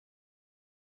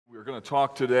We're going to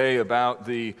talk today about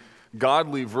the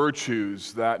godly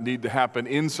virtues that need to happen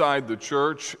inside the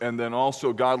church and then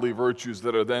also godly virtues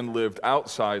that are then lived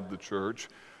outside the church,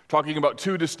 talking about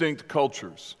two distinct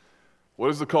cultures. What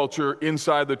does the culture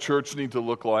inside the church need to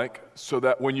look like so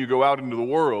that when you go out into the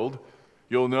world,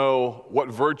 you'll know what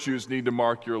virtues need to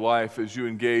mark your life as you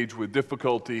engage with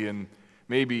difficulty and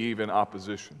maybe even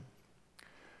opposition?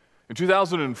 In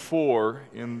 2004,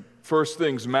 in First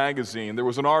Things magazine, there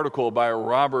was an article by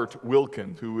Robert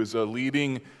Wilkin, who is a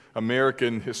leading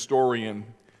American historian.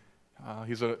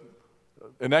 He's an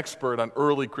expert on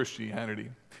early Christianity.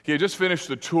 He had just finished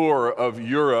a tour of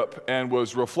Europe and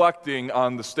was reflecting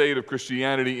on the state of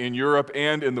Christianity in Europe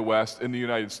and in the West, in the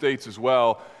United States as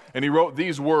well. And he wrote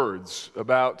these words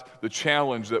about the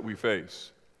challenge that we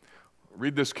face.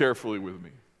 Read this carefully with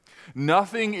me.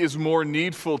 Nothing is more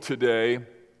needful today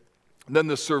than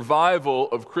the survival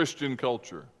of Christian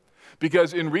culture.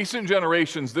 Because in recent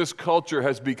generations, this culture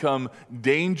has become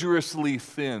dangerously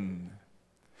thin.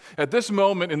 At this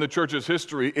moment in the church's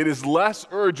history, it is less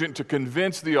urgent to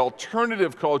convince the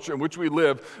alternative culture in which we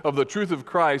live of the truth of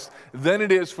Christ than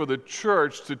it is for the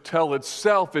church to tell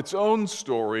itself its own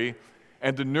story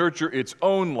and to nurture its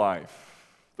own life,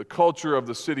 the culture of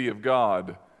the city of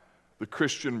God, the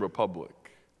Christian Republic.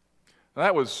 Now,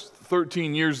 that was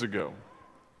 13 years ago.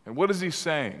 And what is he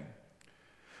saying?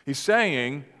 He's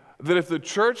saying that if the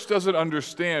church doesn't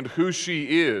understand who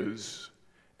she is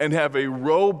and have a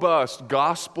robust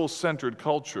gospel-centered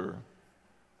culture,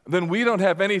 then we don't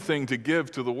have anything to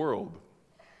give to the world.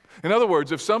 In other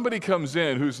words, if somebody comes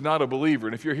in who's not a believer,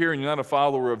 and if you're here and you're not a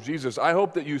follower of Jesus, I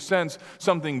hope that you sense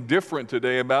something different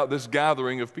today about this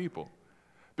gathering of people.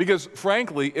 Because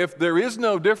frankly, if there is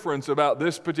no difference about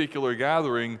this particular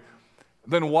gathering,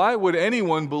 then why would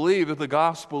anyone believe that the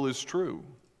gospel is true?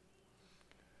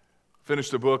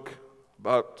 Finished a book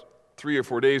about 3 or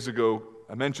 4 days ago.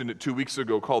 I mentioned it 2 weeks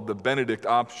ago, called The Benedict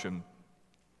Option.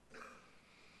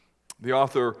 The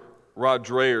author, Rod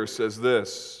Dreher, says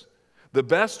this: the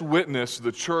best witness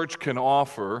the church can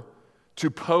offer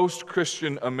to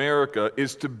post-Christian America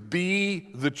is to be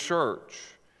the church,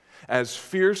 as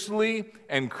fiercely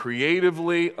and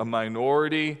creatively a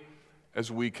minority as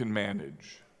we can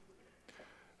manage.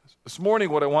 This morning,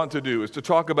 what I want to do is to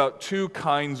talk about two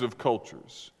kinds of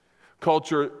cultures.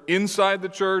 Culture inside the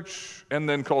church and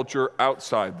then culture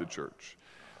outside the church.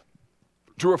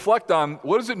 To reflect on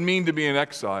what does it mean to be in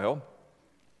exile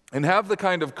and have the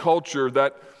kind of culture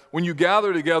that when you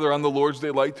gather together on the Lord's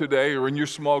Day like today or in your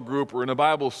small group or in a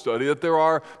Bible study, that there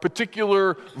are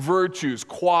particular virtues,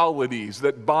 qualities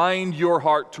that bind your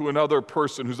heart to another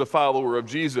person who's a follower of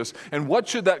Jesus. And what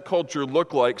should that culture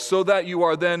look like so that you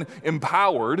are then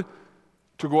empowered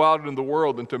to go out into the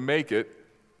world and to make it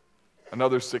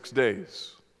another 6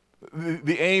 days?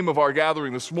 The aim of our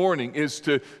gathering this morning is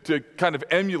to kind of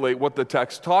emulate what the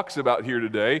text talks about here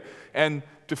today and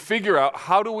to figure out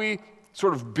how do we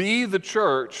sort of be the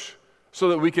church so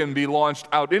that we can be launched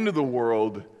out into the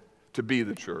world to be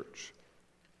the church.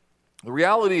 The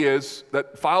reality is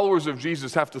that followers of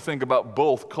Jesus have to think about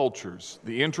both cultures,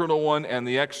 the internal one and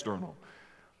the external.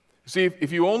 See,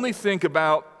 if you only think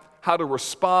about how to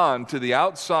respond to the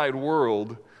outside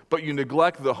world, but you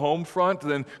neglect the home front,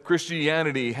 then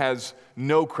Christianity has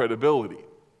no credibility.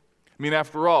 I mean,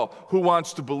 after all, who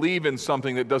wants to believe in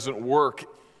something that doesn't work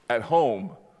at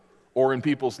home or in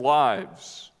people's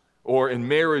lives or in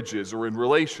marriages or in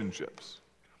relationships?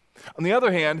 On the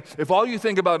other hand, if all you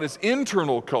think about is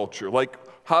internal culture, like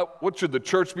what should the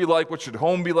church be like, what should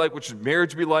home be like, what should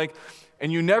marriage be like,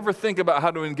 and you never think about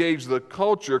how to engage the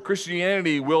culture,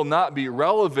 Christianity will not be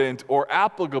relevant or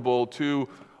applicable to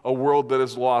a world that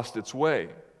has lost its way.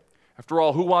 After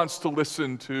all, who wants to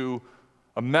listen to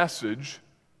a message,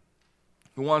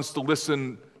 who wants to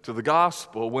listen to the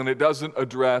gospel when it doesn't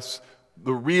address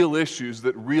the real issues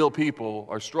that real people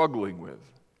are struggling with?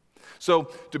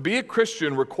 So to be a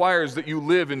Christian requires that you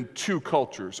live in two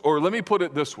cultures. Or let me put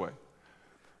it this way.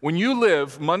 When you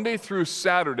live Monday through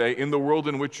Saturday in the world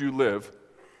in which you live,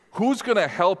 who's going to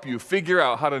help you figure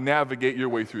out how to navigate your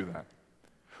way through that?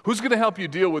 Who's going to help you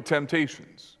deal with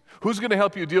temptations? Who's going to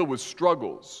help you deal with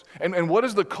struggles? And what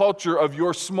is the culture of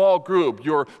your small group,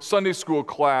 your Sunday school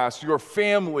class, your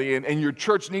family, and your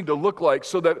church need to look like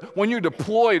so that when you're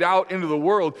deployed out into the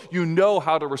world, you know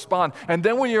how to respond? And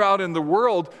then when you're out in the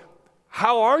world,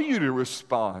 how are you to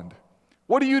respond?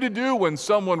 What are you to do when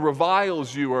someone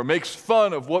reviles you or makes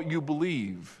fun of what you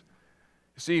believe?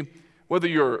 You see, whether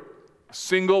you're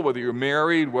single, whether you're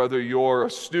married, whether you're a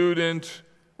student,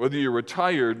 whether you're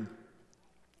retired,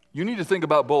 you need to think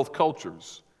about both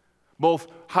cultures. both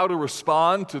how to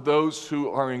respond to those who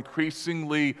are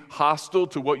increasingly hostile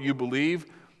to what you believe,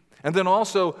 and then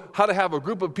also how to have a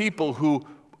group of people who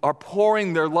are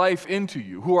pouring their life into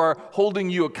you, who are holding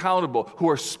you accountable, who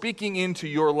are speaking into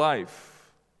your life.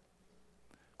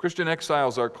 Christian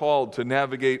exiles are called to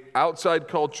navigate outside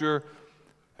culture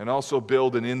and also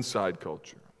build an inside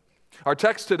culture. Our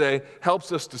text today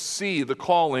helps us to see the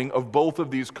calling of both of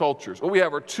these cultures. What we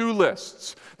have are two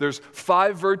lists. There's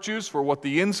 5 virtues for what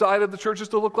the inside of the church is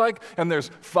to look like, and there's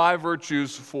 5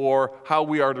 virtues for how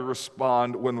we are to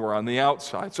respond when we're on the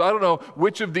outside. So I don't know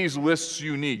which of these lists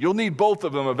you need. You'll need both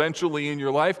of them eventually in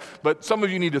your life, but some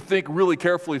of you need to think really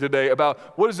carefully today about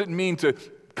what does it mean to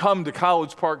come to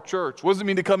College Park Church? What does it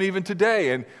mean to come even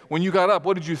today? And when you got up,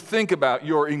 what did you think about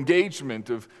your engagement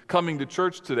of coming to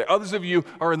church today? Others of you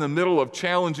are in the middle of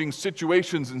challenging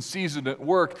situations and season at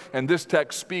work, and this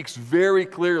text speaks very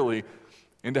clearly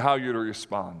into how you're to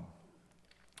respond.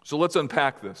 So let's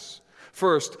unpack this.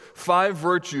 First, 5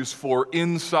 virtues for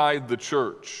inside the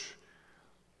church.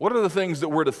 What are the things that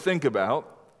we're to think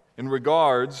about in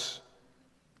regards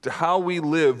to how we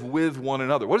live with one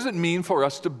another? What does it mean for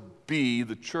us to be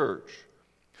the church?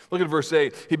 Look at verse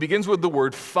 8. He begins with the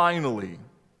word finally.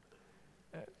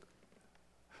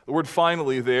 The word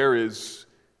finally there is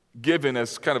given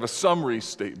as kind of a summary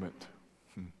statement.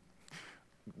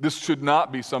 This should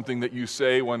not be something that you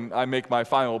say when I make my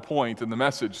final point in the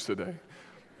message today.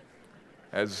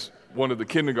 As one of the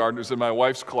kindergartners in my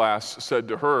wife's class said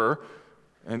to her,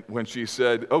 and when she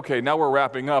said, okay, now we're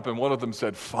wrapping up, and one of them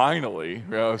said, finally,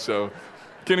 so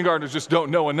kindergartners just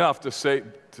don't know enough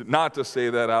not to say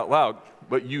that out loud,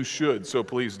 but you should, so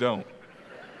please don't.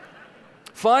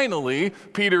 Finally,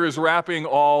 Peter is wrapping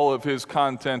all of his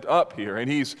content up here,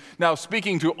 and he's now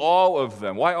speaking to all of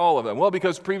them. Why all of them? Well,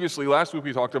 because previously, last week,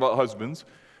 we talked about husbands.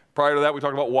 Prior to that, we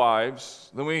talked about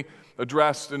wives. Then we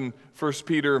addressed in 1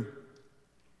 Peter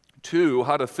 2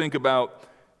 how to think about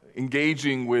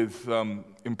engaging with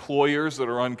employers that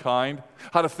are unkind,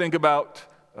 how to think about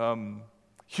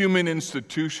human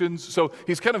institutions. So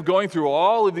he's kind of going through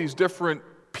all of these different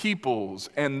peoples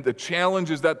and the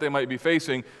challenges that they might be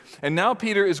facing. And now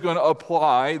Peter is going to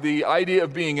apply the idea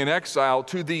of being in exile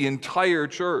to the entire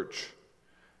church.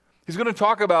 He's going to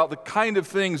talk about the kind of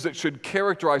things that should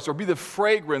characterize or be the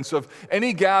fragrance of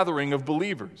any gathering of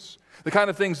believers. The kind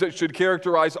of things that should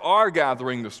characterize our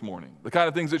gathering this morning. The kind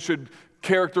of things that should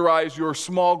characterize your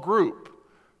small group.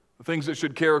 The things that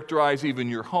should characterize even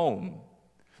your home.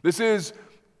 This is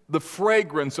the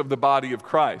fragrance of the body of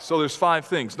Christ. So there's 5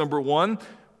 things. Number 1,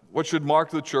 what should mark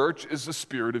the church is the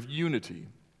spirit of unity.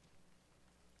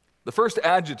 The first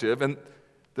adjective, and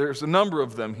there's a number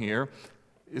of them here,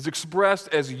 is expressed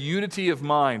as unity of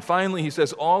mind. Finally, he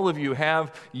says, all of you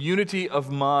have unity of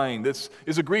mind. This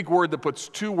is a Greek word that puts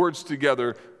 2 words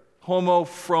together,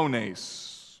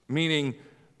 homophrones, meaning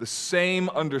the same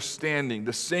understanding,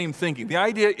 the same thinking. The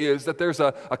idea is that there's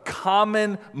a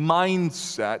common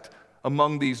mindset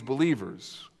among these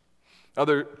believers.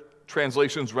 Other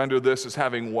translations render this as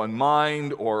having one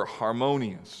mind or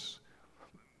harmonious.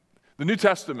 The New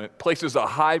Testament places a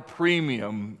high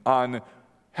premium on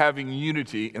having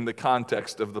unity in the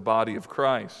context of the body of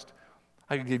Christ.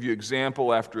 I could give you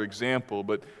example after example,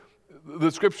 but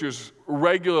the Scriptures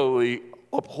regularly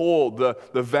uphold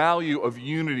the value of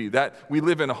unity, that we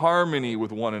live in harmony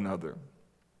with one another.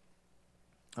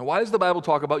 Now, why does the Bible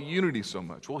talk about unity so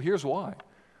much? Well, here's why.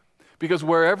 Because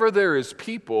wherever there is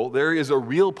people, there is a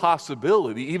real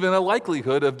possibility, even a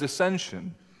likelihood of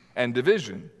dissension and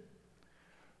division.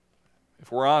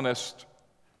 If we're honest,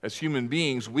 as human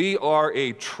beings, we are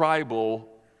a tribal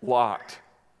lot.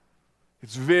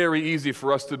 It's very easy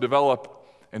for us to develop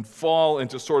and fall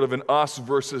into sort of an us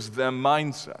versus them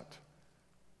mindset.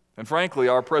 And frankly,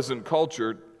 our present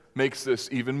culture makes this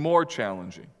even more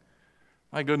challenging.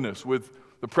 My goodness, with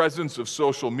the presence of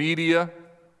social media,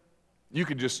 you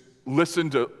could just listen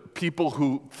to people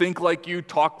who think like you,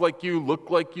 talk like you, look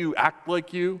like you, act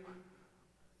like you.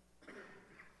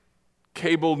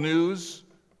 Cable news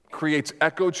creates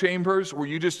echo chambers where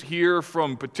you just hear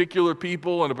from particular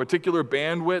people and a particular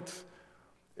bandwidth.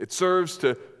 It serves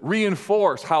to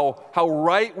reinforce how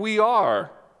right we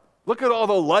are. Look at all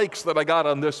the likes that I got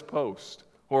on this post.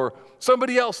 Or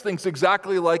somebody else thinks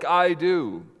exactly like I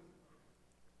do.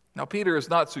 Now, Peter is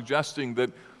not suggesting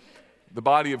that the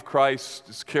body of Christ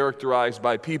is characterized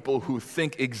by people who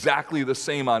think exactly the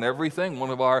same on everything. One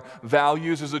of our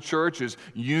values as a church is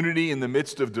unity in the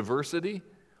midst of diversity.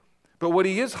 But what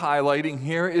he is highlighting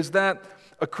here is that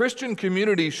a Christian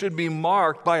community should be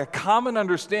marked by a common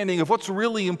understanding of what's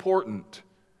really important.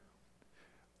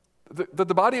 that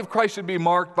the body of Christ should be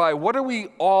marked by what are we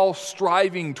all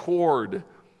striving toward,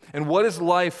 and what is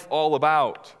life all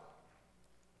about?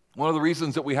 One of the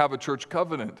reasons that we have a church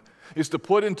covenant is to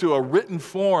put into a written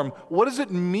form, what does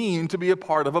it mean to be a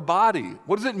part of a body?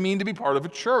 What does it mean to be part of a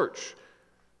church?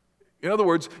 In other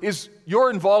words, is your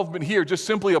involvement here just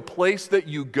simply a place that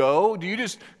you go? Do you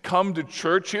just come to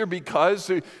church here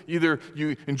because either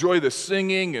you enjoy the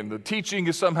singing and the teaching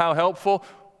is somehow helpful,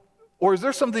 or is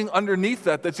there something underneath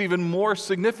that that's even more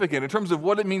significant in terms of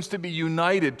what it means to be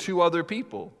united to other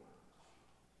people?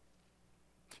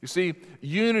 You see,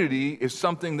 unity is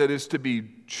something that is to be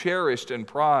cherished and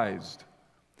prized.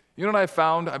 You know what I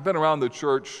found? I've been around the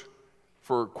church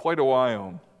for quite a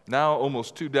while, now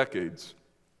almost 2 decades.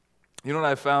 You know what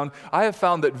I found? I have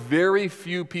found that very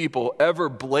few people ever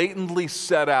blatantly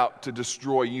set out to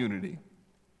destroy unity.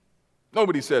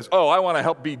 Nobody says, oh, I want to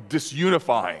help be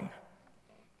disunifying.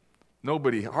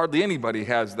 Nobody, hardly anybody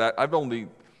has that. I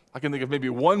can think of maybe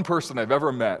one person I've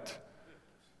ever met.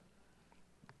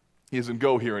 He doesn't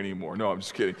go here anymore. No, I'm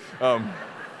just kidding.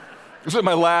 It was at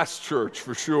my last church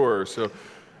for sure. So,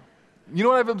 you know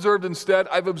what I've observed instead?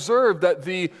 I've observed that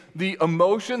the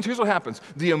emotions, here's what happens.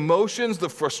 The emotions, the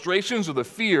frustrations, or the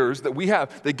fears that we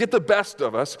have, they get the best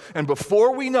of us, and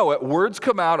before we know it, words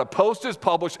come out, a post is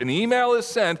published, an email is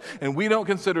sent, and we don't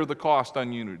consider the cost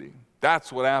on unity.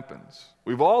 That's what happens.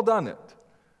 We've all done it.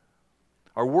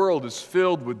 Our world is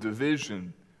filled with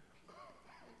division.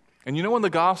 And you know when the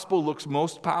gospel looks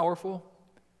most powerful?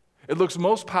 It looks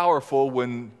most powerful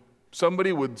when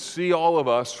somebody would see all of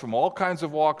us from all kinds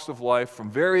of walks of life, from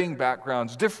varying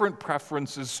backgrounds, different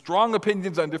preferences, strong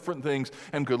opinions on different things,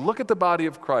 and could look at the body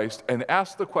of Christ and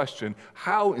ask the question,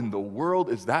 how in the world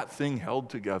is that thing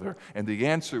held together? And the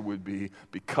answer would be,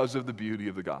 because of the beauty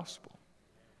of the gospel.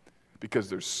 Because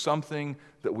there's something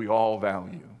that we all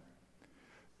value.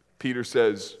 Peter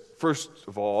says, first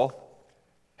of all,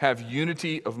 have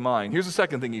unity of mind. Here's the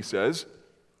second thing he says,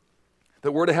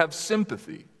 that we're to have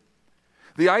sympathy.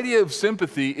 The idea of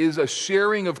sympathy is a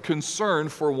sharing of concern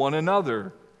for one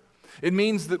another. It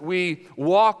means that we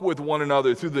walk with one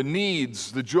another through the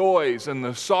needs, the joys, and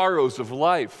the sorrows of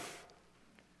life.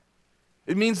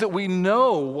 It means that we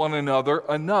know one another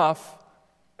enough,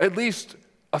 at least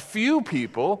a few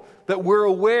people, that we're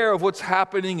aware of what's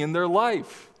happening in their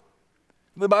life.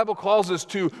 The Bible calls us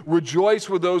to rejoice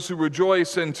with those who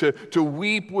rejoice and to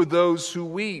weep with those who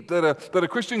weep. That a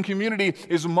Christian community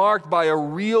is marked by a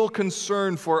real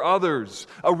concern for others,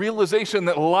 a realization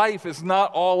that life is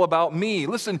not all about me.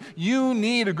 Listen, you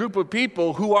need a group of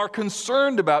people who are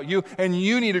concerned about you, and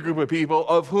you need a group of people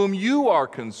of whom you are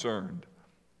concerned.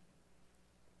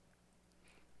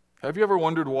 Have you ever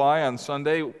wondered why on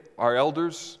Sunday our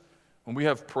elders, when we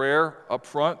have prayer up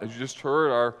front, as you just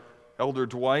heard, our elder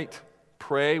Dwight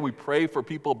we pray for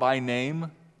people by name?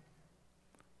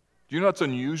 Do you know it's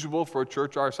unusual for a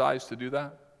church our size to do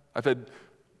that? I've had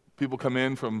people come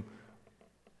in from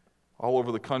all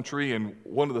over the country, and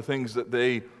one of the things that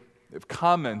they have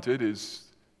commented is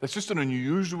that's just an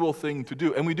unusual thing to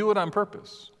do, and we do it on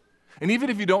purpose. And even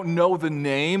if you don't know the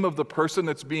name of the person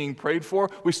that's being prayed for,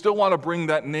 we still want to bring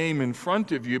that name in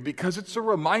front of you because it's a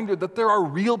reminder that there are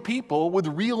real people with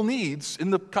real needs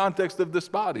in the context of this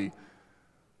body.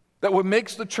 That what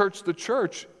makes the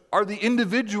church are the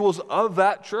individuals of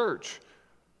that church.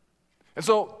 And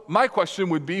so my question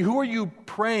would be, who are you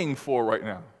praying for right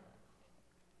now?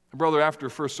 A brother after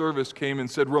first service came and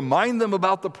said, remind them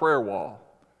about the prayer wall.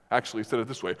 Actually, he said it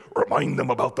this way, remind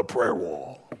them about the prayer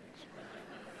wall.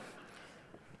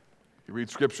 He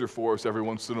reads scripture for us every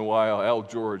once in a while. Al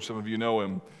George, some of you know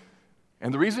him.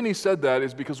 And the reason he said that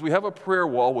is because we have a prayer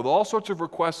wall with all sorts of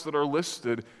requests that are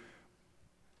listed.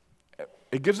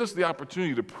 It gives us the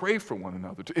opportunity to pray for one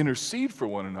another, to intercede for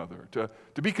one another,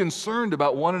 to be concerned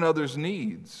about one another's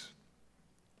needs.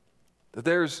 That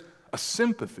there's a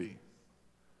sympathy.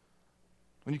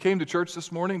 When you came to church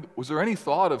this morning, was there any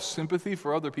thought of sympathy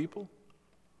for other people?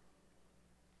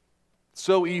 It's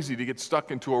so easy to get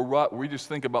stuck into a rut where we just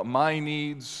think about my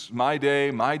needs, my day,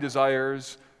 my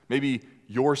desires, maybe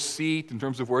your seat in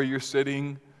terms of where you're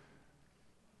sitting.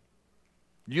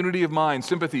 Unity of mind,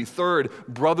 sympathy. Third,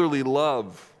 brotherly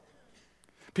love.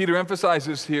 Peter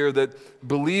emphasizes here that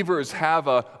believers have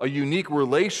a unique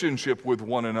relationship with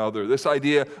one another. This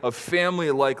idea of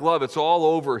family-like love, it's all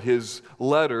over his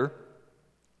letter.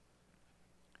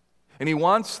 And he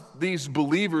wants these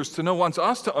believers to know, wants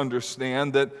us to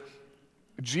understand that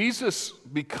Jesus,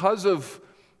 because of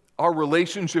our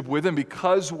relationship with him,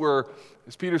 because we're,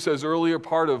 as Peter says earlier,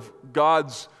 part of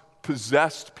God's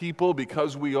possessed people,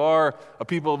 because we are a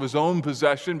people of his own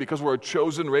possession, because we're a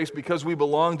chosen race, because we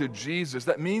belong to Jesus.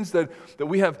 That means that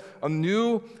we have a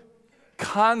new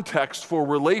context for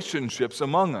relationships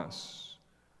among us.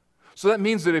 So that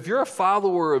means that if you're a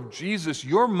follower of Jesus,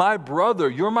 you're my brother,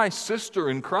 you're my sister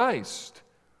in Christ.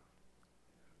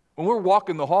 When we're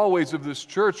walking the hallways of this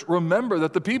church, remember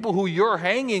that the people who you're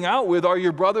hanging out with are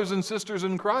your brothers and sisters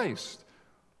in Christ.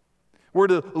 We're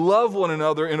to love one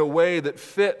another in a way that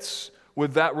fits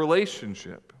with that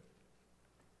relationship.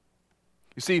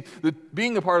 You see,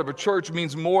 being a part of a church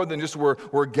means more than just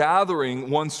we're gathering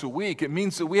once a week. It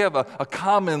means that we have a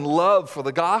common love for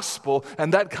the gospel,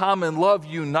 and that common love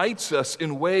unites us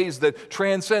in ways that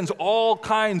transcends all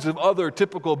kinds of other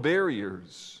typical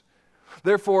barriers.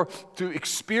 Therefore, to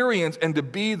experience and to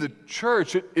be the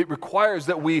church, it requires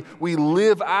that we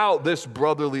live out this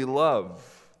brotherly love.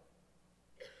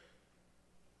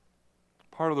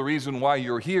 Part of the reason why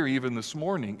you're here even this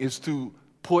morning is to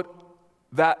put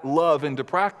that love into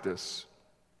practice.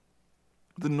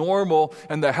 The normal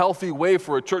and the healthy way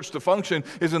for a church to function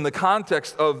is in the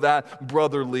context of that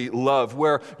brotherly love,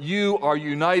 where you are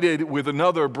united with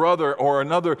another brother or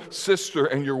another sister,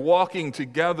 and you're walking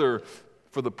together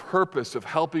for the purpose of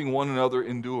helping one another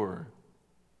endure.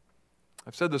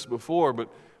 I've said this before, but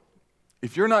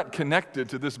if you're not connected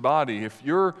to this body, if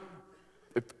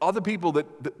other people that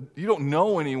you don't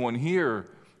know anyone here,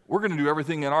 we're going to do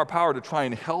everything in our power to try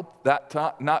and help that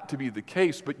not to be the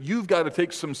case, but you've got to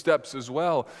take some steps as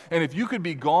well. And if you could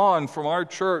be gone from our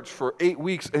church for 8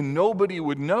 weeks and nobody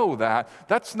would know that,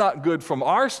 that's not good from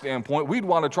our standpoint. We'd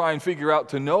want to try and figure out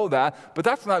to know that, but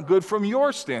that's not good from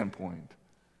your standpoint.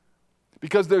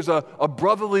 Because there's a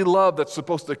brotherly love that's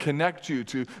supposed to connect you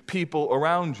to people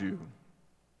around you.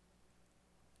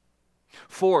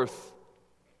 Fourth,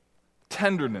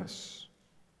 tenderness.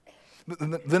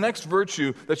 The next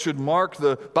virtue that should mark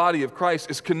the body of Christ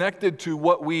is connected to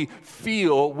what we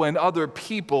feel when other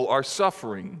people are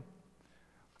suffering.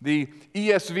 The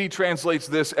ESV translates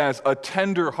this as a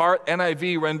tender heart.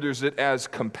 NIV renders it as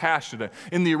compassionate.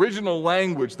 In the original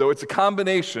language, though, it's a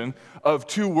combination of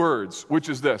two words, which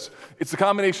is this. It's a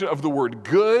combination of the word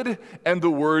good and the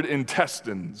word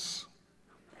intestines.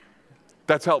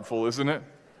 That's helpful, isn't it?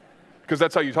 Because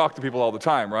that's how you talk to people all the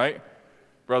time, right?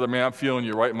 Brother, man, I'm feeling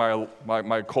you right in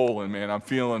my colon, man. I'm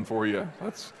feeling for you.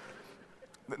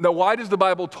 Now, why does the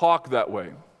Bible talk that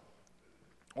way?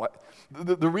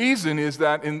 The reason is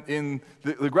that in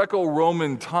the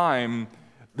Greco-Roman time,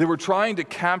 they were trying to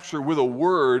capture with a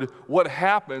word what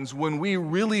happens when we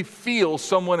really feel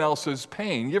someone else's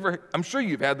pain. I'm sure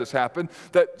you've had this happen,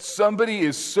 that somebody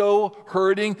is so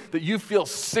hurting that you feel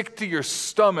sick to your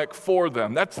stomach for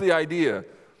them. That's the idea.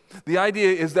 The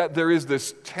idea is that there is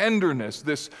this tenderness,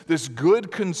 this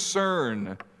good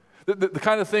concern, the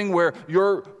kind of thing where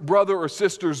your brother or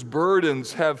sister's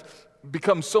burdens have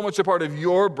become so much a part of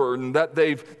your burden that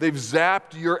they've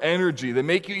zapped your energy. They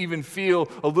make you even feel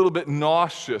a little bit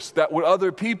nauseous, that what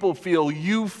other people feel,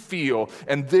 you feel,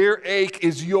 and their ache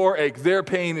is your ache, their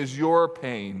pain is your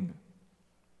pain.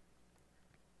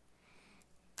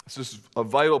 This is a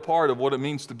vital part of what it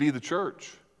means to be the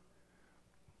church.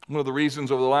 One of the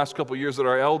reasons over the last couple of years that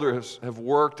our elders have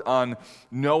worked on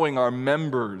knowing our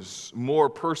members more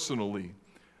personally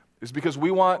is because we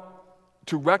want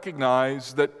to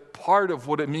recognize that part of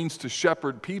what it means to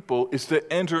shepherd people is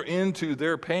to enter into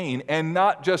their pain, and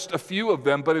not just a few of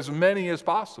them, but as many as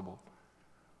possible.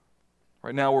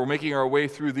 Right now we're making our way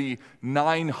through the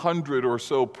 900 or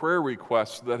so prayer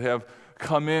requests that have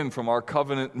come in from our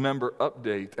covenant member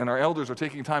update, and our elders are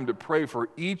taking time to pray for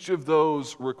each of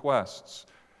those requests.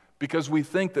 Because we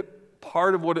think that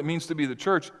part of what it means to be the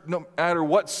church, no matter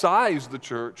what size the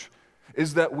church,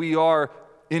 is that we are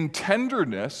in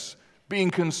tenderness being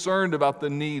concerned about the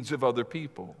needs of other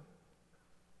people.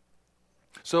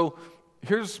 So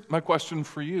here's my question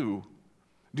for you.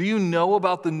 Do you know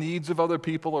about the needs of other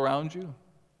people around you?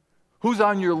 Who's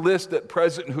on your list at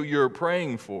present who you're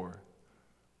praying for?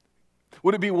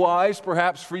 Would it be wise,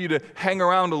 perhaps, for you to hang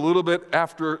around a little bit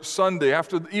after Sunday,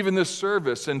 after even this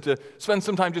service, and to spend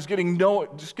some time just getting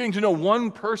to know one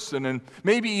person, and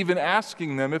maybe even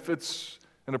asking them if it's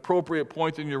an appropriate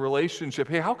point in your relationship,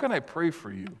 hey, how can I pray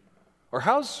for you? Or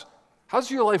how's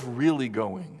your life really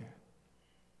going?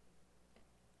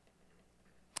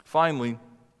 Finally,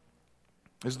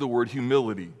 is the word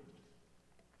humility.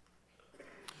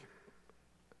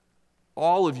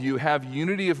 All of you have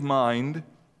unity of mind,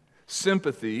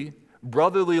 sympathy,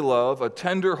 brotherly love, a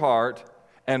tender heart,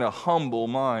 and a humble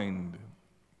mind.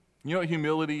 You know what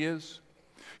humility is?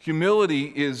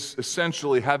 Humility is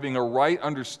essentially having a right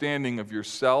understanding of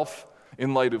yourself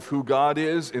in light of who God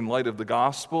is, in light of the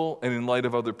gospel, and in light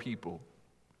of other people.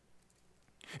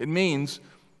 It means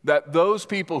that those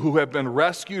people who have been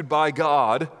rescued by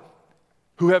God,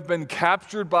 who have been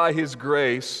captured by His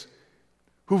grace,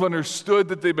 who've understood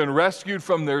that they've been rescued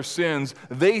from their sins,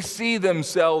 they see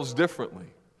themselves differently.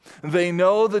 They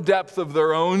know the depth of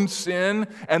their own sin,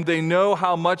 and they know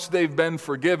how much they've been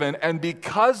forgiven, and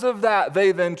because of that,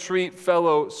 they then treat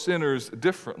fellow sinners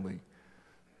differently.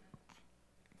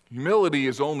 Humility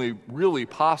is only really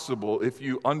possible if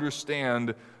you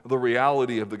understand the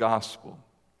reality of the gospel.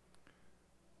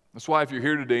 That's why if you're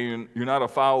here today and you're not a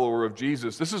follower of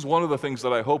Jesus, this is one of the things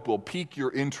that I hope will pique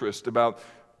your interest about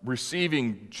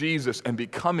receiving Jesus and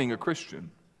becoming a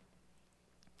Christian.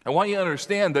 I want you to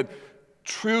understand that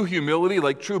true humility,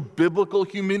 like true biblical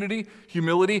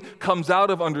humility comes out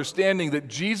of understanding that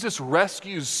Jesus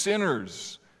rescues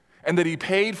sinners and that He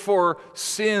paid for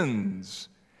sins,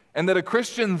 and that a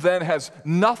Christian then has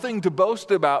nothing to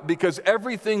boast about because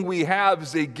everything we have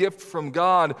is a gift from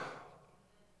God.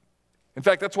 In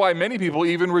fact, that's why many people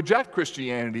even reject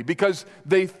Christianity, because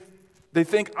they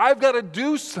think, I've got to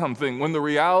do something, when the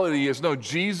reality is, no,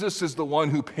 Jesus is the one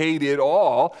who paid it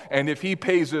all, and if He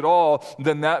pays it all,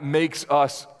 then that makes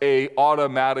us a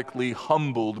automatically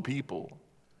humbled people.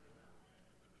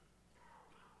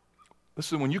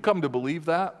 Listen, when you come to believe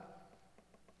that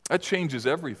changes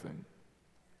everything.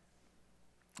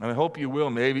 And I hope you will,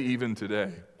 maybe even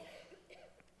today.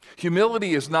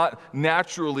 Humility was not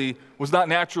naturally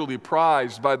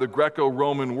prized by the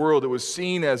Greco-Roman world. It was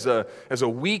seen as a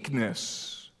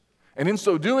weakness. And in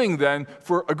so doing then,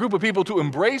 for a group of people to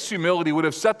embrace humility would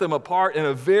have set them apart in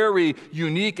a very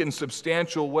unique and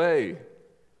substantial way.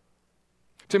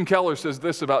 Tim Keller says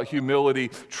this about humility: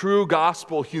 true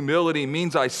gospel humility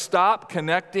means I stop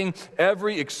connecting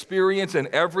every experience and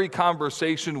every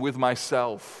conversation with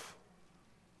myself.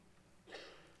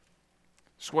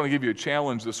 Just want to give you a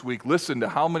challenge this week. Listen to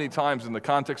how many times in the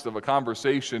context of a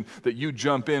conversation that you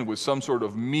jump in with some sort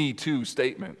of me too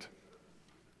statement.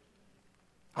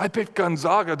 I picked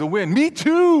Gonzaga to win. Me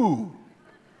too.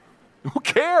 Who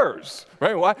cares,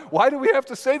 right? Why do we have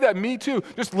to say that? Me too.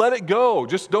 Just let it go.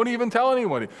 Just don't even tell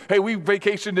anybody. Hey, we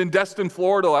vacationed in Destin,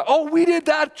 Florida. Oh, we did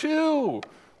that too.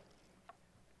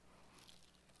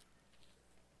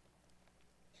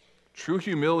 True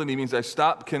humility means I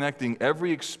stop connecting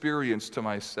every experience to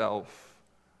myself.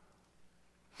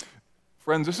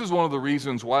 Friends, this is one of the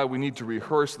reasons why we need to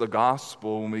rehearse the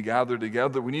gospel when we gather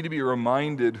together. We need to be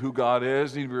reminded who God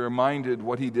is, we need to be reminded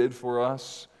what He did for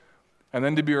us, and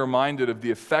then to be reminded of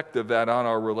the effect of that on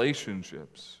our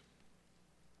relationships.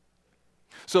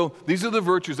 So these are the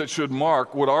virtues that should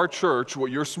mark what our church, what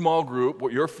your small group,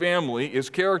 what your family is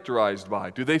characterized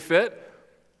by. Do they fit?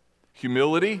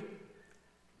 Humility,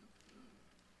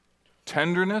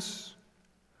 tenderness,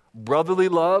 brotherly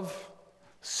love,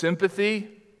 sympathy,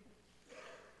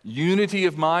 unity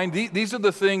of mind. These are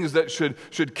the things that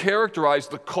should characterize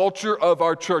the culture of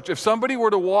our church. If somebody were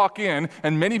to walk in,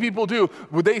 and many people do,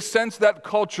 would they sense that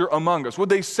culture among us? Would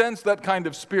they sense that kind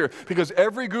of spirit? Because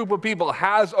every group of people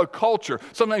has a culture.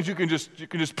 Sometimes you can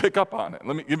just pick up on it.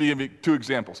 Let me give you two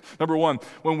examples. Number one,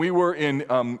 when we were in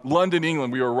London,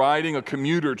 England, we were riding a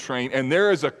commuter train, and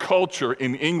there is a culture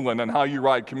in England on how you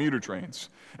ride commuter trains.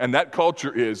 And that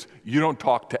culture is you don't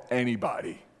talk to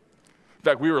anybody. In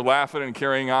fact, we were laughing and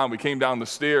carrying on. We came down the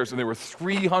stairs, and there were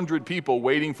 300 people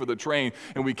waiting for the train.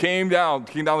 And we came down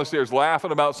the stairs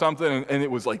laughing about something, and it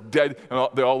was like dead, and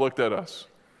they all looked at us.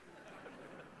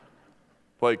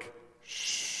 Like,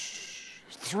 shh.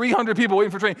 300 people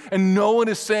waiting for the train, and no one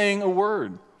is saying a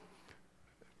word.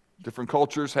 Different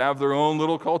cultures have their own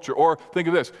little culture. Or think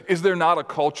of this: is there not a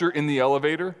culture in the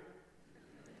elevator?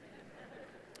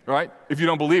 Right? If you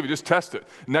don't believe it, just test it.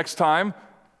 Next time,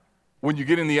 when you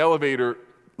get in the elevator,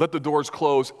 let the doors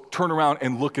close, turn around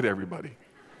and look at everybody.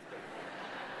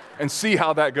 And see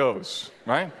how that goes,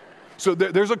 right? So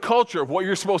there's a culture of what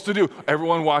you're supposed to do.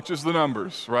 Everyone watches the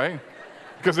numbers, right?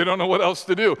 Because they don't know what else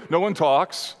to do. No one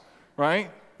talks, right?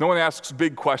 No one asks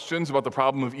big questions about the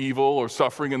problem of evil or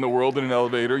suffering in the world in an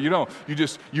elevator. You don't.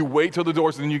 You wait till the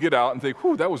doors and then you get out and think,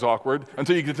 whew, that was awkward,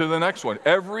 until you get to the next one.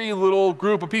 Every little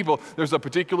group of people, there's a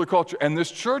particular culture. And this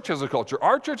church has a culture.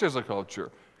 Our church has a culture.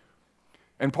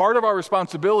 And part of our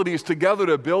responsibility is together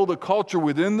to build a culture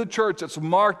within the church that's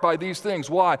marked by these things.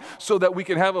 Why? So that we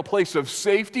can have a place of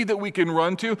safety that we can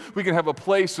run to. We can have a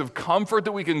place of comfort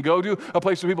that we can go to. A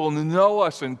place where people know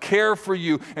us and care for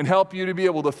you and help you to be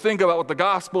able to think about what the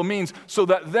gospel means, so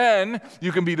that then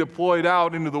you can be deployed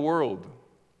out into the world.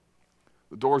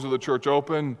 The doors of the church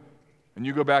open and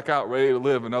you go back out ready to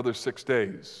live another 6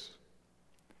 days.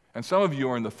 And some of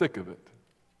you are in the thick of it.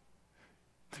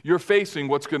 You're facing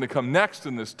what's going to come next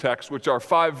in this text, which are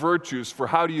 5 virtues for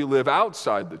how do you live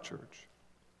outside the church.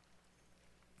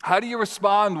 How do you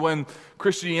respond when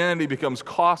Christianity becomes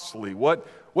costly? What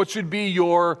should be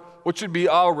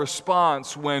our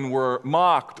response when we're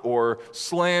mocked or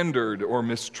slandered or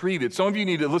mistreated? Some of you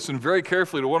need to listen very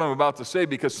carefully to what I'm about to say,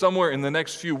 because somewhere in the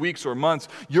next few weeks or months,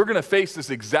 you're going to face this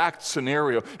exact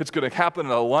scenario. It's going to happen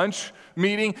at a lunch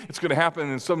meeting. It's going to happen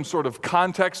in some sort of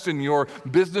context in your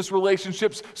business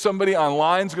relationships. Somebody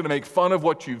online is going to make fun of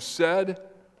what you've said.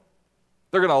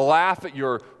 They're going to laugh at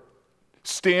your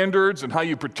standards and how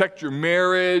you protect your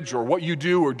marriage or what you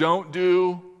do or don't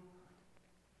do.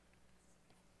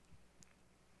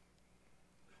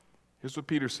 Here's what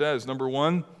Peter says. Number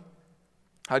 1,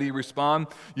 how do you respond?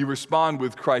 You respond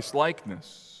with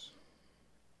Christ-likeness.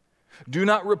 Do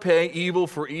not repay evil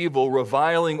for evil,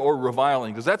 reviling or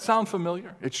reviling. Does that sound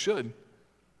familiar? It should.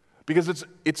 Because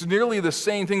it's nearly the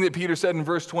same thing that Peter said in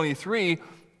verse 23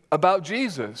 about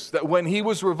Jesus, that when he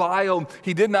was reviled,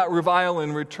 he did not revile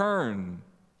in return.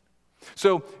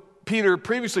 So Peter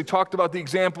previously talked about the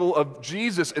example of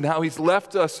Jesus and how he's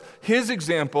left us his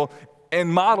example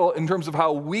and model in terms of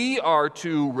how we are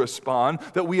to respond,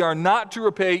 that we are not to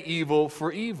repay evil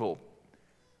for evil.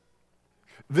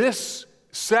 This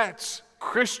sets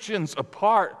Christians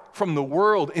apart from the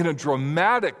world in a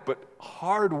dramatic but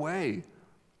hard way.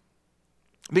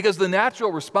 Because the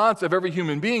natural response of every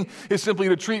human being is simply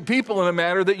to treat people in a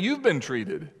manner that you've been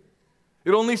treated.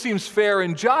 It only seems fair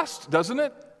and just, doesn't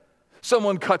it?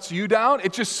 Someone cuts you down,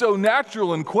 it's just so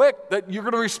natural and quick that you're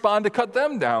going to respond to cut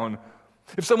them down.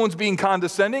 If someone's being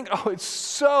condescending, it's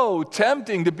so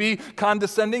tempting to be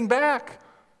condescending back.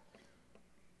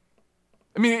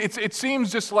 I mean, it seems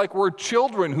just like we're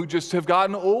children who just have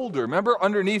gotten older. Remember,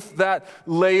 underneath that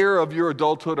layer of your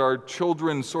adulthood are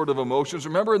children's sort of emotions.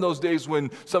 Remember in those days when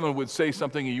someone would say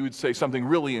something and you would say something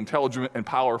really intelligent and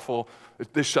powerful?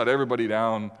 This shut everybody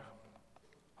down.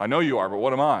 I know you are, but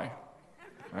what am I?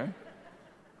 Right?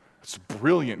 It's a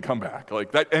brilliant comeback.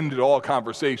 Like, that ended all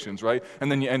conversations, right?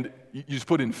 And then you just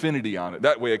put infinity on it.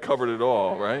 That way it covered it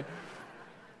all, right?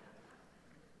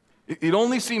 It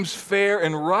only seems fair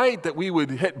and right that we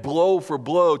would hit blow for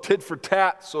blow, tit for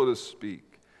tat, so to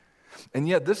speak. And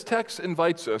yet this text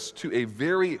invites us to a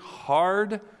very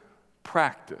hard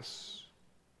practice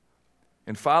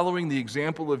in following the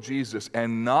example of Jesus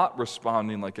and not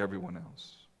responding like everyone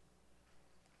else.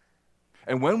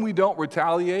 And when we don't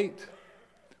retaliate,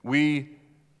 we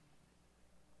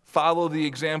follow the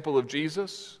example of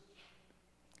Jesus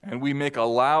and we make a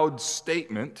loud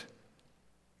statement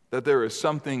that there is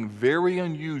something very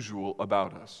unusual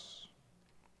about us.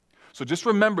 So just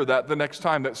remember that the next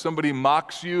time that somebody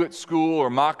mocks you at school or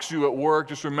mocks you at work,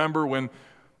 just remember when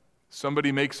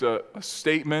somebody makes a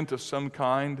statement of some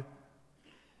kind,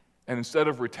 and instead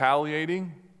of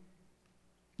retaliating,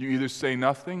 you either say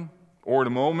nothing, or in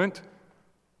a moment,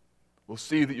 we'll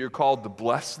see that you're called to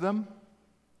bless them.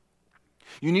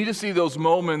 You need to see those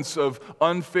moments of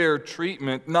unfair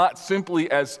treatment not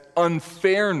simply as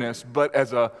unfairness, but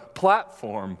as a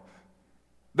platform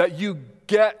that you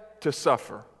get to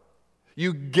suffer.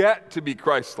 You get to be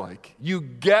Christ-like. You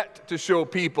get to show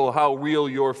people how real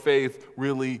your faith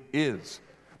really is.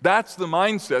 That's the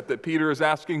mindset that Peter is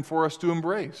asking for us to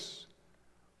embrace.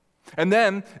 And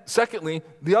then, secondly,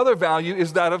 the other value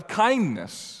is that of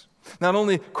kindness. Not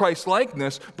only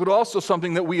Christ-likeness, but also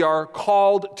something that we are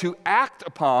called to act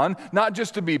upon, not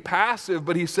just to be passive,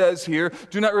 but he says here,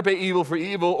 do not repay evil for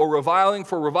evil or reviling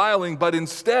for reviling, but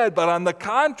on the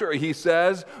contrary, he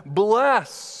says,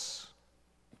 bless.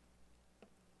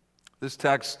 This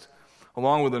text,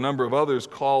 along with a number of others,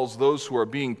 calls those who are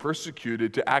being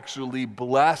persecuted to actually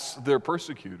bless their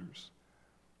persecutors.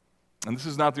 And this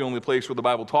is not the only place where the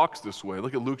Bible talks this way.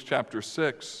 Look at Luke chapter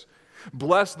 6.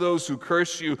 Bless those who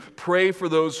curse you. Pray for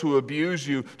those who abuse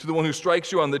you. To the one who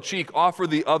strikes you on the cheek, offer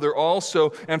the other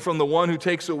also. And from the one who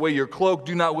takes away your cloak,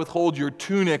 do not withhold your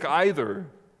tunic either.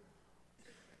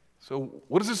 So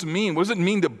what does this mean? What does it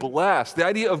mean to bless? The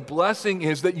idea of blessing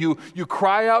is that you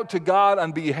cry out to God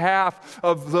on behalf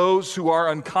of those who are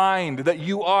unkind, that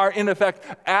you are, in effect,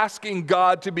 asking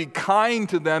God to be kind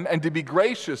to them and to be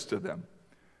gracious to them.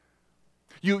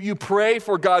 You pray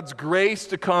for God's grace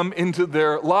to come into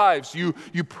their lives. You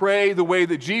pray the way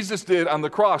that Jesus did on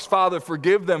the cross. Father,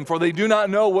 forgive them, for they do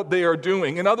not know what they are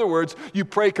doing. In other words, you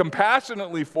pray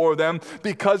compassionately for them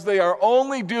because they are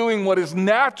only doing what is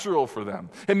natural for them.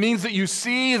 It means that you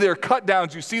see their cut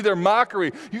downs, you see their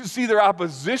mockery, you see their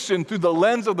opposition through the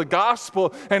lens of the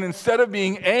gospel, and instead of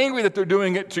being angry that they're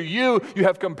doing it to you, you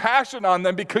have compassion on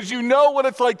them because you know what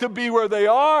it's like to be where they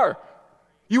are.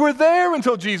 You were there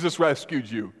until Jesus rescued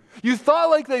you. You thought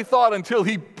like they thought until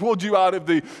he pulled you out of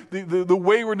the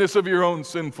waywardness of your own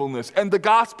sinfulness. And the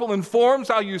gospel informs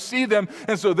how you see them,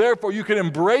 and so therefore you can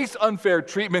embrace unfair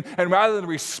treatment, and rather than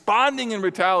responding in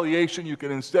retaliation, you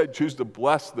can instead choose to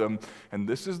bless them. And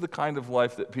this is the kind of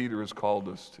life that Peter has called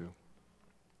us to.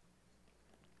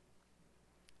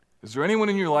 Is there anyone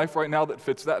in your life right now that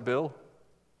fits that bill?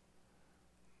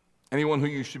 Anyone who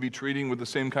you should be treating with the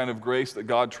same kind of grace that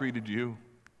God treated you?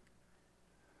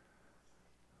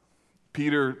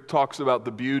 Peter talks about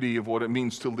the beauty of what it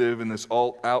means to live in this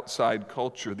outside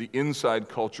culture. The inside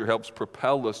culture helps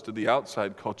propel us to the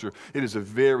outside culture. It is a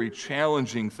very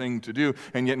challenging thing to do.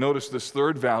 And yet notice this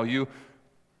third value,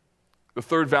 the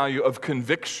third value of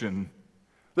conviction.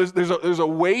 There's a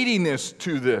weightiness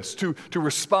to this, to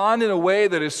respond in a way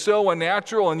that is so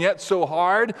unnatural and yet so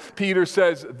hard. Peter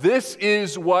says, this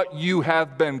is what you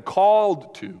have been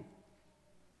called to.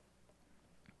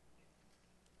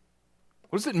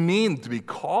 What does it mean to be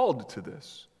called to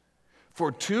this?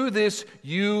 For to this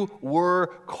you were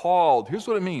called. Here's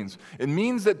what it means. It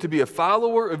means that to be a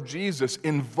follower of Jesus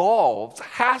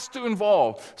has to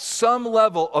involve some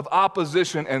level of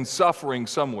opposition and suffering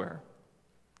somewhere.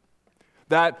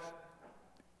 That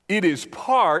it is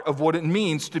part of what it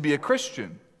means to be a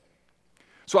Christian.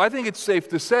 So I think it's safe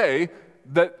to say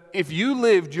that if you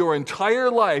lived your entire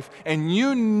life and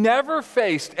you never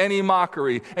faced any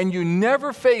mockery and you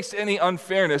never faced any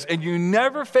unfairness and you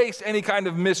never faced any kind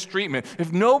of mistreatment,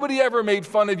 if nobody ever made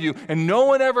fun of you and no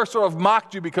one ever sort of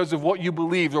mocked you because of what you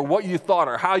believed or what you thought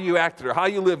or how you acted or how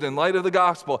you lived in light of the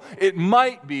gospel, it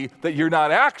might be that you're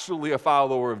not actually a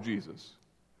follower of Jesus.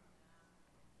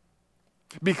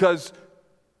 Because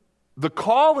the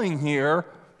calling here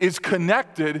is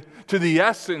connected to the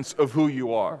essence of who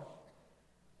you are.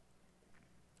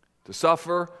 To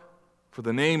suffer for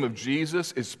the name of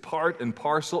Jesus is part and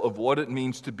parcel of what it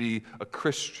means to be a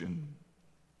Christian.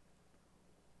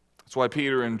 That's why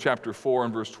Peter in chapter 4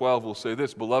 and verse 12 will say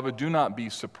this, "Beloved, do not be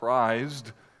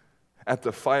surprised at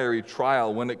the fiery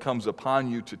trial when it comes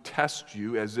upon you to test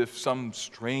you as if some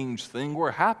strange thing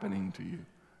were happening to you."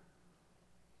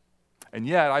 And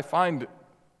yet I find,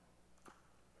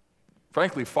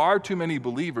 frankly, far too many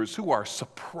believers who are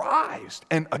surprised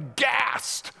and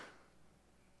aghast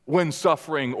when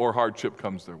suffering or hardship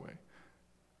comes their way.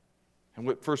 And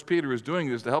what 1 Peter is doing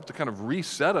is to help to kind of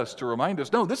reset us, to remind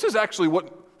us, no, this is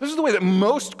the way that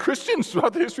most Christians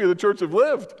throughout the history of the church have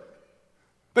lived.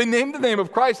 They named the name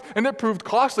of Christ, and it proved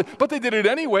costly, but they did it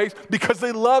anyways because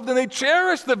they loved and they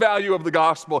cherished the value of the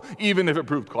gospel, even if it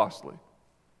proved costly.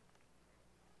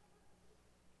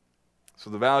 So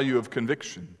the value of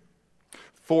conviction.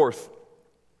 Fourth,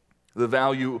 the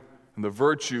value and the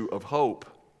virtue of hope.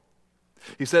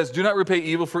 He says, do not repay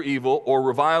evil for evil or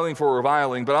reviling for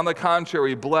reviling, but on the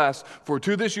contrary, bless, for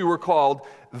to this you were called,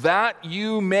 that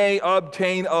you may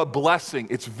obtain a blessing.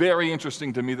 It's very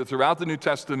interesting to me that throughout the New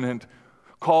Testament,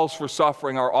 calls for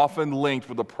suffering are often linked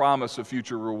with the promise of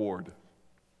future reward.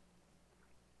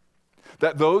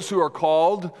 That those who are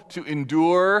called to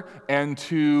endure and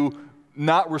to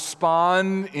not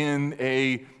respond in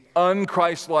a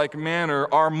un-Christ-like manner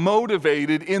are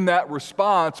motivated in that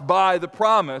response by the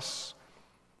promise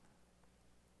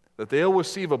that they'll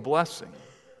receive a blessing.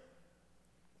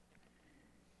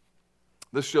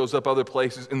 This shows up other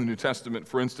places in the New Testament.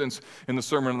 For instance, in the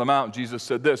Sermon on the Mount, Jesus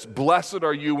said this, "Blessed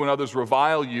are you when others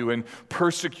revile you and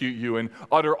persecute you and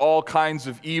utter all kinds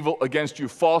of evil against you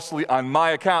falsely on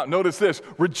my account." Notice this,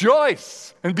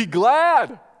 rejoice and be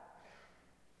glad.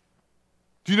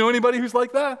 Do you know anybody who's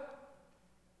like that?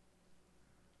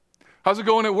 How's it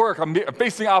going at work? I'm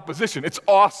facing opposition. It's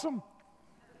awesome.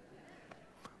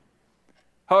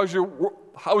 How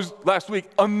was last week?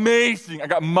 Amazing. I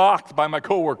got mocked by my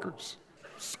coworkers.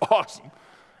 It's awesome.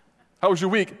 How was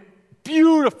your week?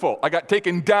 Beautiful. I got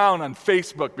taken down on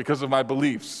Facebook because of my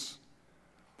beliefs.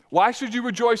 Why should you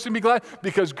rejoice and be glad?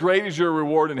 Because great is your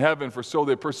reward in heaven, for so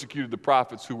they persecuted the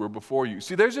prophets who were before you.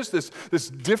 See, there's just this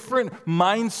different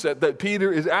mindset that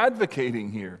Peter is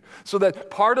advocating here. So that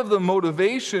part of the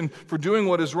motivation for doing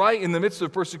what is right in the midst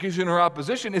of persecution or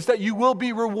opposition is that you will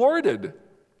be rewarded.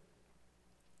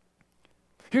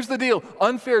 Here's the deal.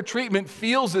 Unfair treatment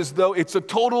feels as though it's a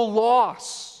total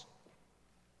loss.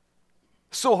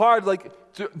 So hard,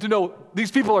 to know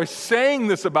these people are saying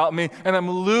this about me and I'm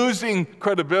losing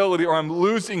credibility or I'm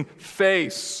losing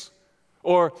face.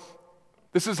 Or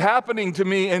this is happening to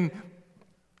me and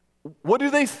what do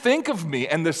they think of me?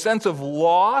 And the sense of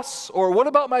loss? Or what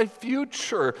about my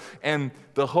future? And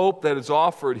the hope that is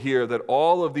offered here that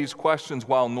all of these questions,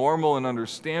 while normal and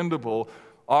understandable,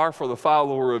 are for the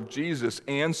follower of Jesus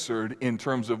answered in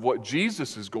terms of what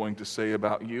Jesus is going to say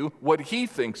about you, what he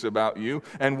thinks about you,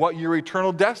 and what your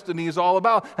eternal destiny is all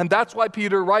about. And that's why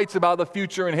Peter writes about the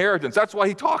future inheritance. That's why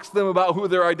he talks to them about who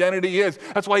their identity is.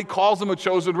 That's why he calls them a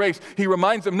chosen race. He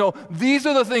reminds them, no, these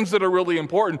are the things that are really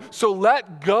important. So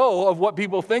let go of what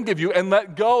people think of you, and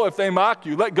let go if they mock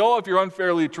you. Let go if you're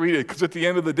unfairly treated, because at the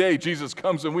end of the day, Jesus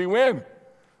comes and we win.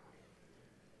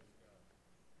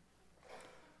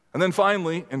 And then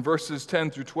finally, in verses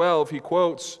 10 through 12, he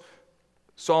quotes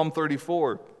Psalm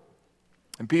 34.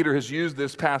 And Peter has used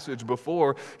this passage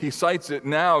before. He cites it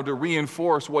now to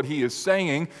reinforce what he is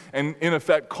saying and, in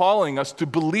effect, calling us to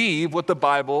believe what the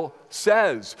Bible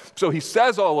says. So he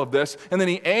says all of this, and then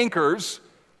he anchors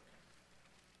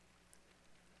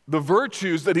the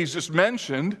virtues that he's just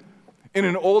mentioned in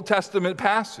an Old Testament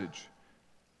passage.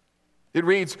 It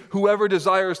reads, whoever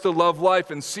desires to love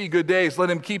life and see good days, let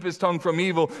him keep his tongue from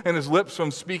evil and his lips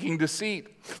from speaking deceit.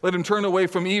 Let him turn away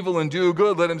from evil and do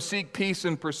good. Let him seek peace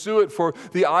and pursue it. For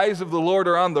the eyes of the Lord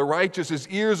are on the righteous. His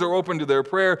ears are open to their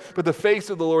prayer, but the face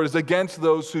of the Lord is against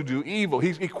those who do evil.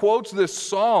 He quotes this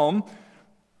psalm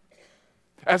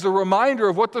as a reminder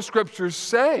of what the scriptures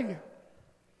say.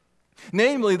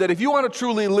 Namely, that if you want to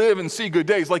truly live and see good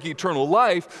days like eternal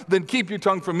life, then keep your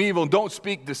tongue from evil and don't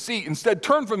speak deceit. Instead,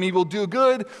 turn from evil, do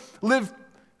good, live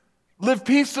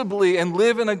peaceably, and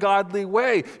live in a godly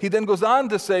way. He then goes on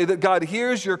to say that God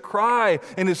hears your cry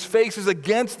and his face is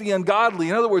against the ungodly.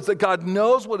 In other words, that God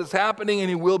knows what is happening and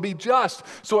he will be just.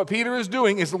 So what Peter is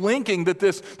doing is linking that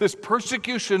this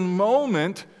persecution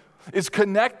moment is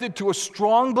connected to a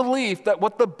strong belief that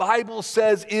what the Bible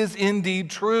says is indeed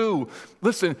true.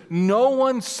 Listen, no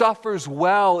one suffers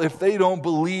well if they don't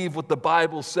believe what the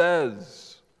Bible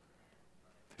says.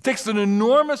 It takes an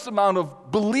enormous amount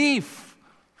of belief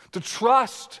to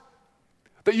trust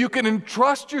that you can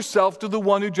entrust yourself to the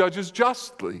one who judges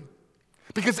justly.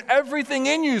 Because everything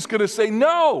in you is going to say,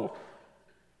 no,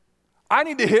 I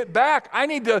need to hit back. I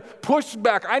need to push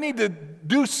back. I need to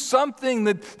do something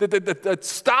that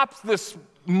stops this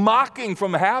mocking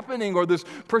from happening or this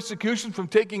persecution from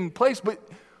taking place. But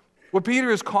what Peter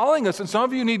is calling us, and some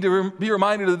of you need to be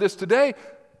reminded of this today,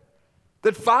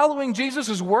 that following Jesus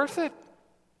is worth it.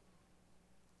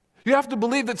 You have to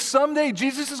believe that someday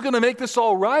Jesus is going to make this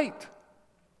all right.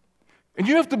 And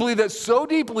you have to believe that so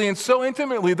deeply and so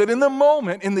intimately that in the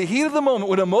moment, in the heat of the moment,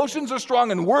 when emotions are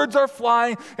strong and words are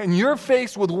flying and you're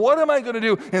faced with what am I going to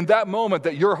do, in that moment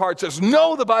that your heart says,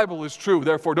 no, the Bible is true,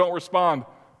 therefore don't respond.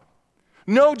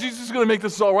 No, Jesus is going to make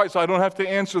this all right, so I don't have to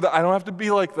answer that. I don't have to be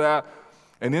like that.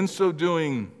 And in so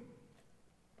doing,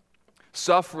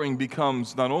 suffering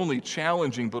becomes not only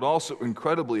challenging but also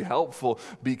incredibly helpful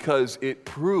because it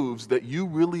proves that you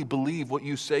really believe what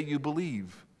you say you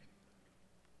believe.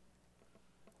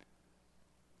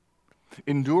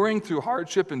 Enduring through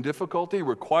hardship and difficulty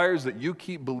requires that you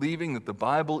keep believing that the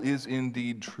Bible is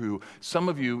indeed true. Some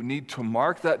of you need to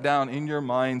mark that down in your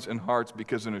minds and hearts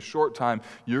because in a short time,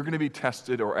 you're going to be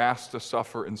tested or asked to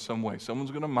suffer in some way.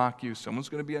 Someone's going to mock you. Someone's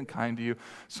going to be unkind to you.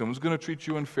 Someone's going to treat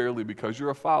you unfairly because you're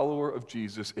a follower of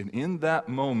Jesus. And in that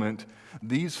moment,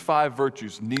 these 5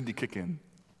 virtues need to kick in.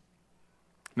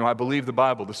 No, I believe the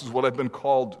Bible. This is what I've been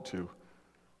called to.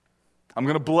 I'm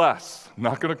going to bless. I'm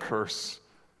not going to curse.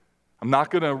 I'm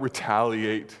not going to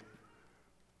retaliate.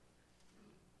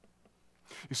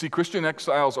 You see, Christian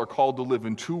exiles are called to live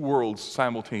in 2 worlds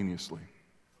simultaneously.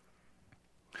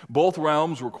 Both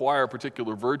realms require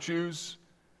particular virtues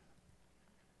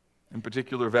and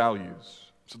particular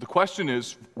values. So the question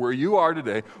is, where you are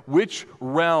today, which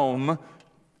realm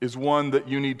is one that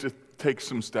you need to take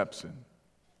some steps in?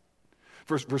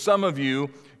 For some of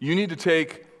you, you need to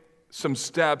take some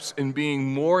steps in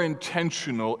being more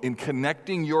intentional in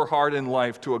connecting your heart and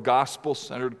life to a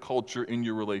gospel-centered culture in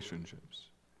your relationships.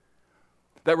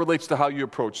 That relates to how you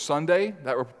approach Sunday.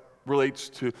 That relates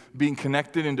to being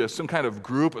connected into some kind of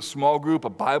group, a small group, a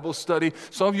Bible study.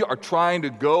 Some of you are trying to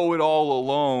go it all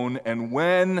alone, and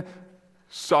when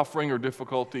suffering or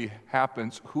difficulty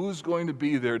happens, who's going to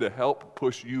be there to help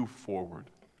push you forward?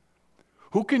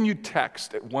 Who can you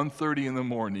text at 1:30 in the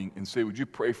morning and say, would you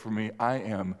pray for me? I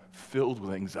am filled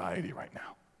with anxiety right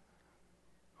now.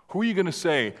 Who are you going to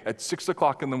say at 6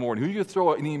 o'clock in the morning? Who are you going to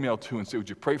throw an email to and say, would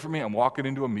you pray for me? I'm walking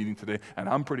into a meeting today, and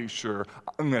I'm pretty sure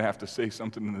I'm going to have to say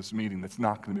something in this meeting that's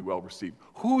not going to be well received.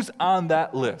 Who's on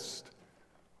that list?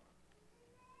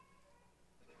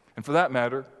 And for that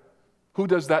matter, who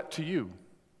does that to you?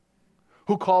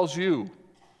 Who calls you?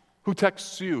 Who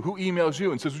texts you? Who emails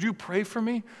you and says, would you pray for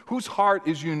me? Whose heart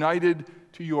is united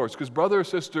to yours? Because brother or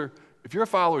sister, if you're a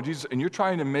follower of Jesus and you're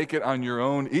trying to make it on your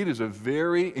own, it is a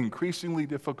very increasingly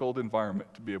difficult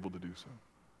environment to be able to do so.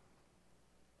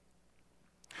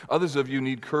 Others of you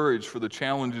need courage for the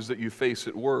challenges that you face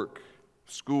at work,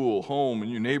 school, home,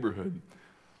 and your neighborhood.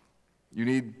 You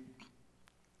need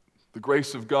the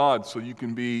grace of God so you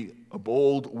can be a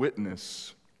bold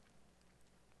witness.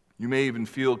 You may even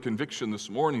feel conviction this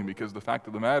morning because the fact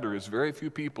of the matter is very few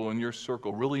people in your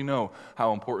circle really know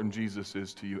how important Jesus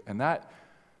is to you, and that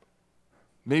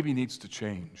maybe needs to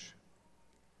change.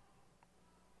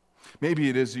 Maybe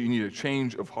it is that you need a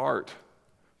change of heart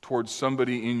towards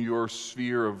somebody in your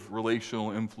sphere of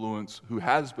relational influence who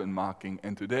has been mocking,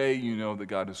 and today you know that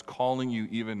God is calling you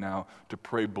even now to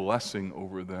pray blessing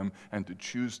over them and to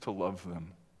choose to love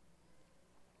them.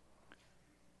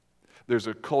 There's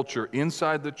a culture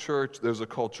inside the church, there's a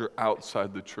culture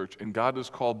outside the church, and God has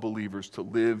called believers to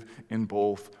live in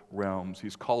both realms.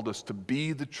 He's called us to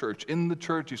be the church in the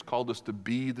church, He's called us to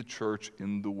be the church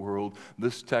in the world.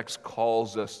 This text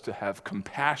calls us to have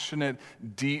compassionate,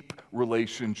 deep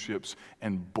relationships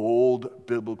and bold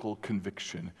biblical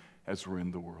conviction as we're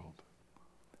in the world.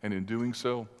 And in doing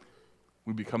so,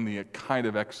 we become the kind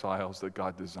of exiles that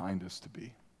God designed us to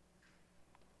be.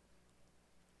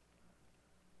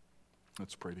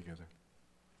 Let's pray together.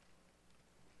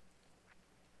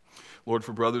 Lord,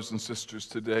 for brothers and sisters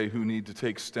today who need to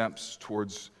take steps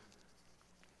towards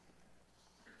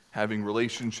having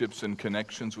relationships and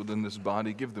connections within this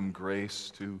body, give them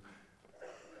grace to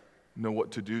know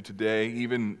what to do today,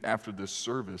 even after this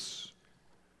service.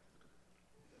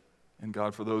 And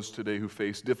God, for those today who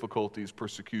face difficulties,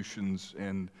 persecutions,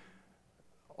 and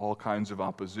all kinds of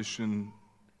opposition,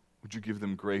 would you give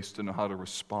them grace to know how to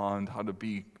respond, how to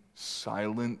be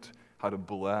silent, how to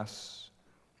bless.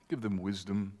 Give them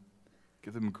wisdom,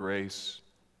 give them grace,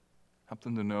 help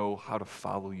them to know how to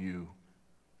follow you.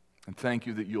 And thank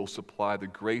you that you'll supply the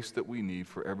grace that we need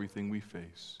for everything we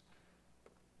face.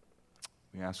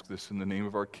 We ask this in the name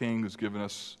of our King who's given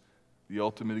us the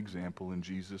ultimate example. In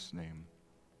Jesus' name,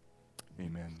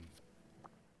 amen.